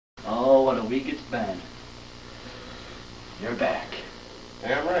week it's been. You're back.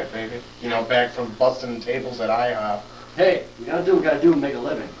 Damn right, baby. You know, back from busting tables at IHOP. Hey, we gotta do what we gotta do and make a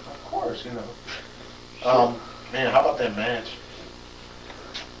living. Of course, you know. Man, how about that match?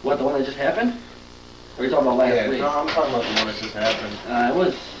 What, the one that just happened? Or are you talking about last week? No, I'm talking about the one that just happened. It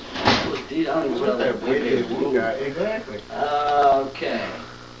was I don't even know that wicked guy. Exactly. Okay.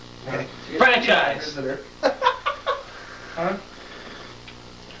 Franchize! Huh?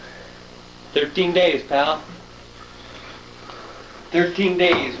 13 days, pal. 13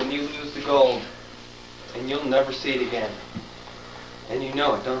 days when you lose the gold. And you'll never see it again. And you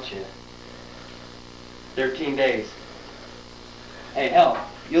know it, don't you? 13 days. Hey, hell,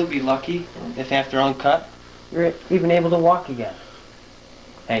 you'll be lucky if after Uncut, you're even able to walk again.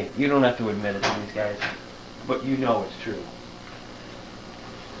 Hey, you don't have to admit it to these guys, but you know it's true.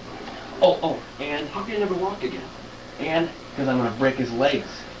 Oh, and How can you never walk again? and because I'm gonna break his legs.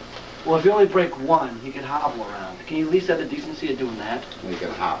 Well, if you only break one, he can hobble around. Can you at least have the decency of doing that? We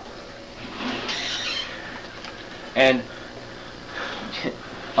can hop. And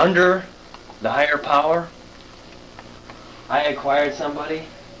under the higher power, I acquired somebody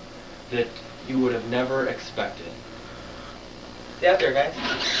that you would have never expected. Stay out there, guys.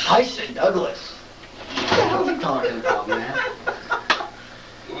 I say Douglas. What the hell are you talking about, man?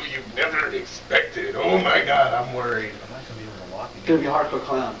 Who you've never expected. Oh my God, I'm worried. I'm not gonna be able to walk It's gonna be a hardcore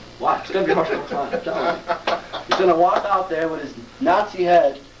clown. Watch, it's gonna be a hardcore clown. I'm telling you. He's gonna walk out there with his Nazi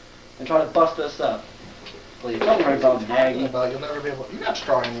head and try to bust us up. Please, don't worry about nagging. You'll never be able. You're not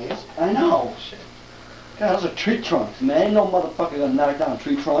strong in these. I know. Shit. God, those are tree trunks, man. Ain't no motherfucker gonna knock down a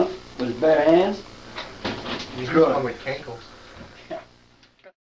tree trunk with his bare hands. He's Good. one with cankles.